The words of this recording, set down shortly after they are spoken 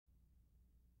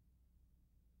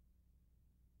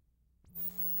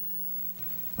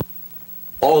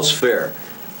All's Fair.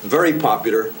 Very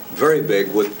popular, very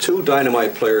big, with two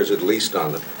dynamite players at least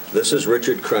on it. This is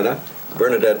Richard Crenna,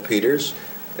 Bernadette Peters.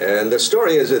 And the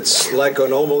story is it's like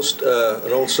an almost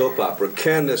an old soap opera.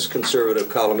 Can this conservative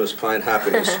columnist find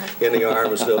happiness in the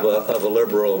arms of a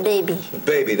liberal baby?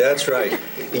 Baby, that's right.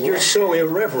 You're so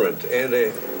irreverent. And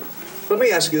let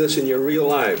me ask you this: in your real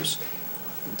lives,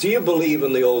 do you believe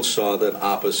in the old song that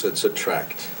opposites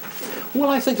attract? Well,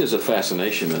 I think there's a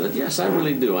fascination in it. Yes, I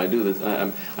really do. I do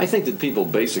that. I think that people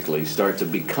basically start to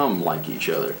become like each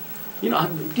other. You know,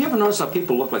 do you ever notice how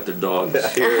people look like their dogs?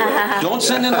 Don't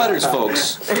send in letters,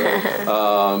 folks.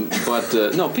 But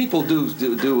no, people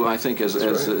do. I think as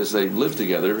they live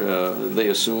together, they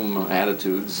assume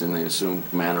attitudes and they assume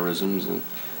mannerisms and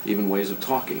even ways of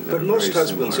talking. But most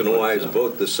husbands and wives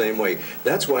vote the same way.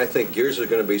 That's why I think yours are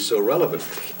going to be so relevant.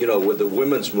 You know, with the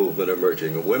women's movement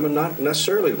emerging, and women not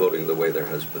necessarily voting the way their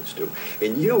husbands do.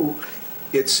 And you,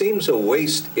 it seems a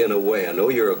waste in a way. I know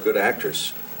you're a good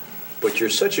actress, but you're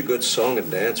such a good song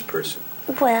and dance person.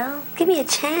 Well, give me a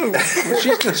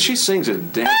chance. She sings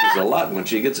and dances a lot when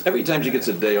she gets. Every time she gets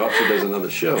a day off, she does another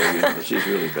show. You know, she's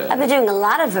really bad. I've been doing a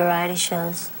lot of variety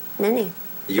shows, many.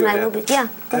 You and have? I will be, yeah.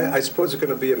 I suppose it's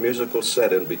going to be a musical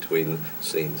set in between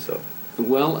scenes, though.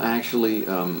 Well, actually,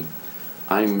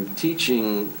 I'm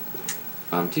teaching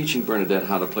Bernadette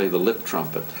how to play the lip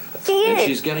trumpet. And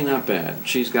she's getting not bad.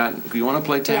 She's got. You want to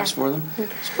play taps for them?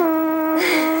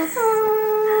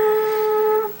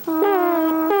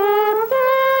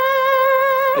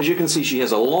 As you can see, she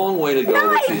has a long way to go,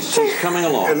 but she's coming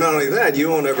along. And not only that, you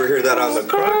won't ever hear that on the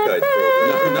Cronkite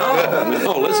program.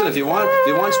 No. Listen, if you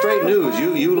want straight news,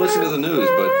 you listen to the news.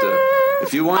 But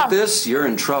if you want this, you're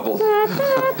in trouble.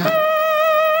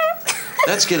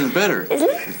 That's getting better. Isn't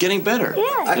it? It's getting better. Yeah.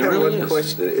 I have really one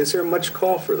question. Is there much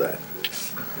call for that?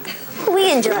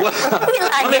 We enjoy it.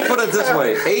 Let me put it this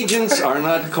way. Agents are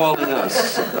not calling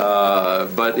us,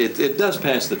 but it does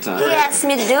pass the time. He asked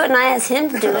me to do it, and I asked him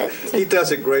to do it. He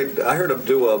does a great. I heard him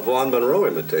do a Vaughn Monroe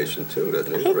imitation too,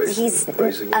 doesn't he? He's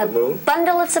Raising a the Moon.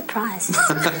 bundle of surprises.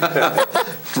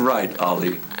 Right,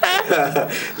 Ollie.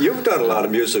 You've done a lot of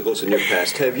musicals in your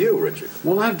past, have you, Richard?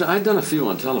 Well, I've done a few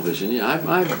on television. Yeah,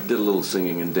 I did a little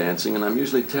singing and dancing, and I'm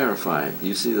usually terrified.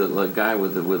 You see the guy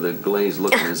with the glazed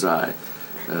look in his eye.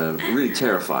 Really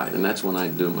terrified, and that's when I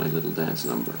do my little dance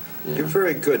number. Yeah. You're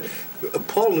very good.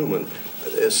 Paul Newman,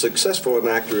 as successful an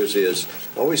actor as he is,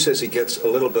 always says he gets a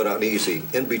little bit uneasy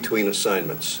in between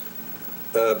assignments.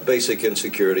 Basic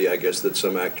insecurity, I guess, that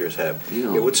some actors have. You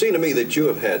know, it would seem to me that you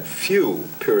have had few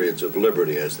periods of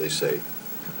liberty, as they say.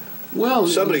 Well,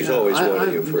 somebody's always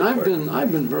wanted you for a part.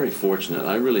 I've been very fortunate.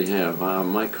 I really have.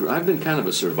 I've been kind of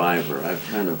a survivor. I've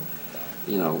kind of,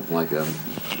 like a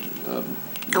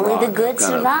only the good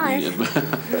survive.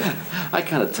 I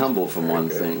kind of tumble from one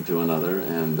thing to another,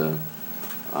 and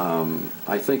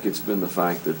I think it's been the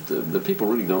fact that the people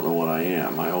really don't know what I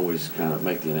am. I always kind of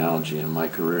make the analogy in my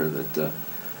career that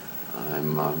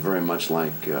I'm very much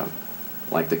like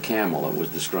the camel that was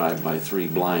described by three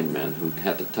blind men who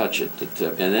had to touch it.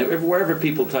 And wherever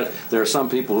people touch, there are some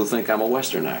people who think I'm a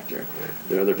Western actor.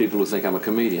 There are other people who think I'm a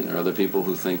comedian. There are other people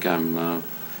who think I'm, a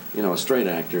straight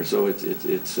actor. So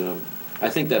it's I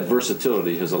think that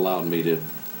versatility has allowed me to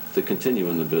continue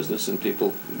in the business, and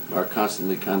people are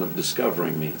constantly kind of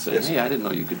discovering me and saying, yes. Hey, I didn't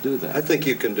know you could do that. I think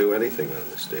you can do anything on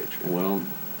the stage. Right? Well,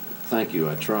 thank you.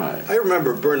 I try. I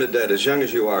remember Bernadette, as young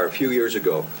as you are, a few years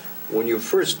ago, when you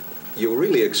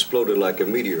really exploded like a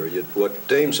meteor. What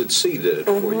Dames at Sea did it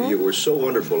for you. You were so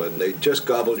wonderful, and they just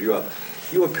gobbled you up.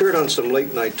 You appeared on some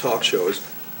late-night talk shows,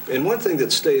 and one thing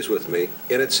that stays with me,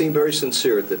 and it seemed very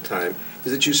sincere at the time,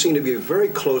 is that you seem to be very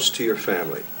close to your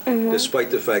family,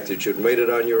 despite the fact that you'd made it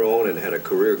on your own and had a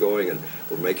career going and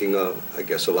were making, I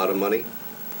guess, a lot of money.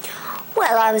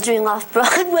 Well, I was doing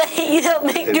off-Broadway. You don't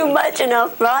make too much in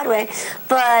off-Broadway.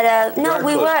 But, no,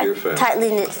 we were a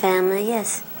tightly knit family,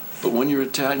 yes. But when you're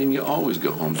Italian, you always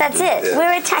go home. That's it. Yeah.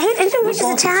 We're Italian. Rich is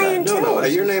Italian, too. No,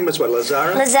 your name is what,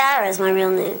 Lazara? Lazara is my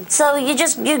real name. So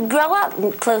you grow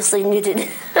up closely knitted.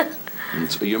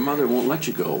 So your mother won't let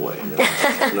you go away. No,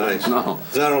 it's nice. No.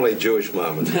 It's not only Jewish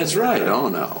mama. That's right. Oh,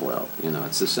 no. Well,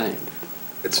 it's the same.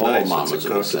 It's all nice. Mamas it's a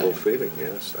comfortable feeling,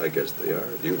 yes. I guess they are.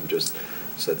 You just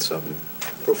said something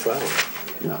profound.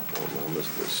 Yeah. All mamas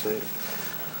are the same.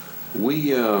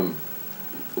 We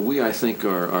I think,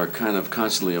 are kind of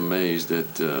constantly amazed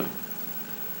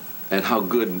at how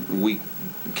good we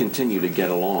continue to get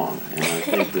along. And I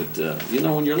think that,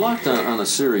 when you're locked on a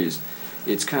series,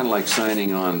 it's kind of like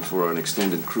signing on for an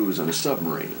extended cruise on a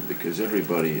submarine, because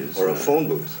everybody is... Or a phone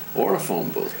booth. Or a phone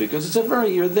booth, because it's a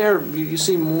very... You're there, you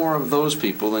see more of those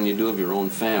people than you do of your own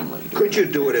family. Could you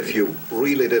do it if you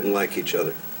really didn't like each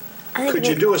other? Could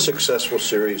you do a successful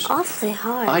series? Awfully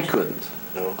hard. I couldn't.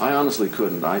 No? I honestly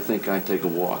couldn't. I think I'd take a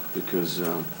walk, because...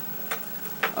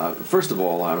 first of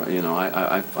all,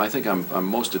 I think I'm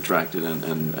most attracted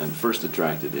and first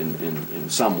attracted in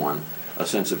someone, a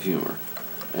sense of humor.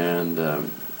 And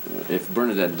if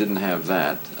Bernadette didn't have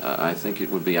that, I think it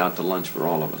would be out to lunch for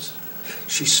all of us.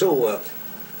 She's so,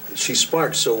 she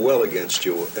sparks so well against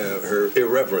you. Her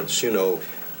irreverence, you're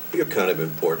kind of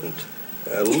important.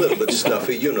 A little bit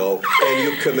stuffy, and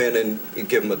you come in and you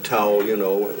give him a towel,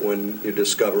 when you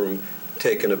discover him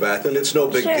taking a bath, and it's no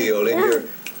big deal, and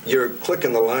you're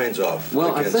clicking the lines off.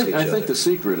 Well, I think the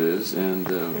secret is, and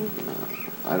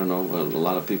I don't know, a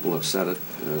lot of people have said it,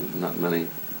 not many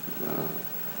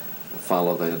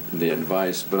follow the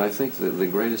advice, but I think that the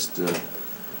greatest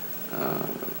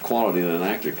quality that an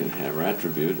actor can have, or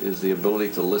attribute, is the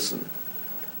ability to listen.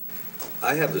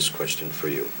 I have this question for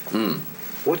you.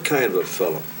 What kind of a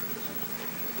fellow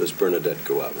does Bernadette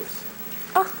go out with?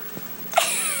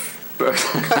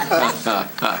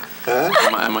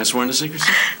 Am I sworn to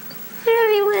secrecy?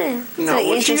 Whatever you want. No,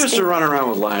 well, she used to run around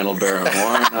with Lionel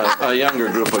Barrymore, a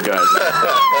younger group of guys.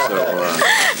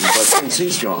 But since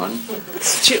he's gone,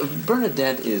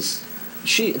 Bernadette is...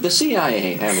 the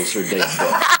CIA handles her date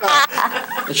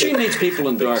book. She meets people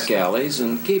in dark alleys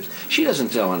and she doesn't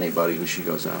tell anybody who she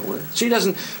goes out with. She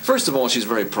doesn't... First of all, she's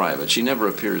very private. She never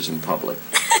appears in public.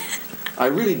 I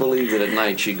really believe that at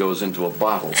night she goes into a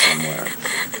bottle somewhere.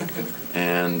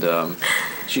 And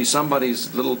she's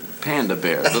somebody's little panda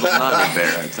bear, little naughty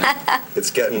bear, I think.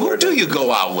 It's getting Who do you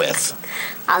go out with?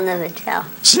 I'll never tell.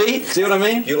 See what I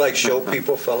mean? You like show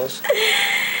people, fellas?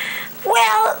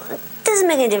 Well, it doesn't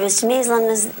make any difference to me as long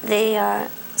as they are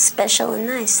special and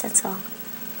nice, that's all.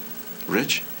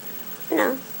 Rich?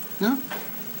 No. No?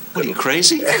 What are you,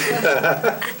 crazy?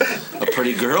 A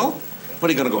pretty girl? What,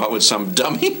 are you going to go out with some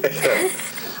dummy?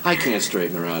 I can't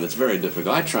straighten her out. It's very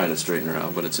difficult. I try to straighn her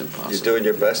out, but it's impossible. You're doing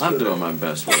your best I'm with doing it? my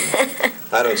best with it.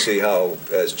 I don't see how,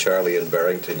 as Charlie in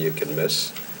Barrington, you can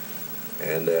miss.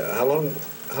 And how long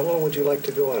would you like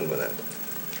to go on with that?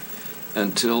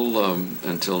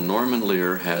 Until Norman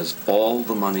Lear has all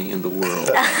the money in the world,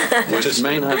 which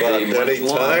may not be much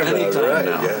longer. Any time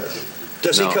now. Yeah.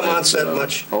 Does he come on set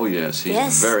much? Oh, yes.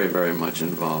 He's very, very much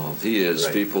involved. He is.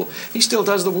 Right. He still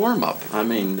does the warm-up. I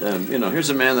mean,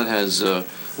 here's a man that has,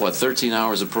 13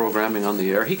 hours of programming on the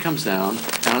air. He comes down,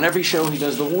 and on every show he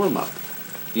does the warm-up.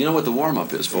 You know what the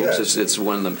warm-up is, folks? Yes. It's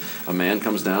when a man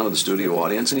comes down to the studio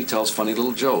audience and he tells funny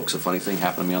little jokes. A funny thing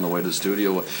happened to me on the way to the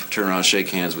studio. Turn around, shake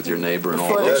hands with your neighbor, and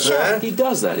all those. He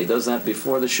does that. He does that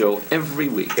before the show every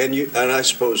week. And I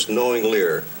suppose, knowing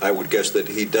Lear, I would guess that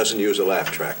he doesn't use a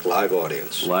laugh track. Live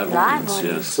audience. Live audience,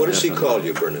 yes. What does he call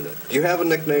you, Bernadette? Do you have a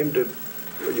nickname? Do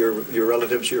your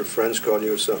relatives, your friends call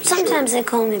you something? Sometimes they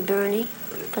call me Bernie,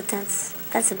 but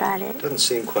that's about it. Doesn't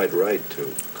seem quite right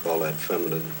to call that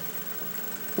feminine.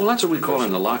 Well, that's what we call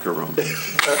in the locker room,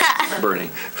 Bernie.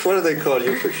 What do they call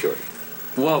you for short?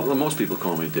 Well, most people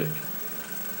call me Dick.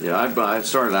 Yeah, I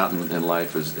started out in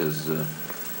life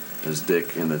as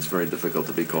Dick, and it's very difficult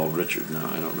to be called Richard now.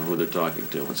 I don't know who they're talking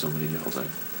to when somebody yells.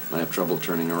 I have trouble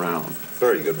turning around.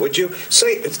 Very good. Would you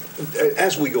say,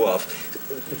 as we go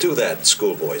off, do that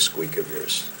schoolboy squeak of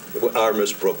yours? Our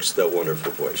Miss Brooks, that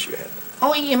wonderful voice you had.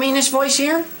 Oh, you mean this voice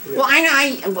here? Yeah. Well,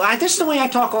 I this is the way I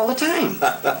talk all the time.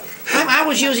 I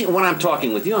was using, when I'm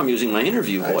talking with you, I'm using my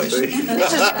interview voice.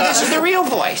 This is the real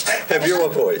voice. Have you a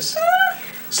voice?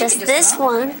 Just this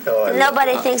one. Oh,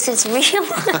 nobody thinks it's real.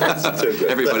 That's too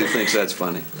good. Everybody thinks that's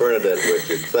funny. Bernadette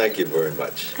Wickard, thank you very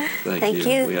much. Thank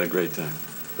you. We had a great time.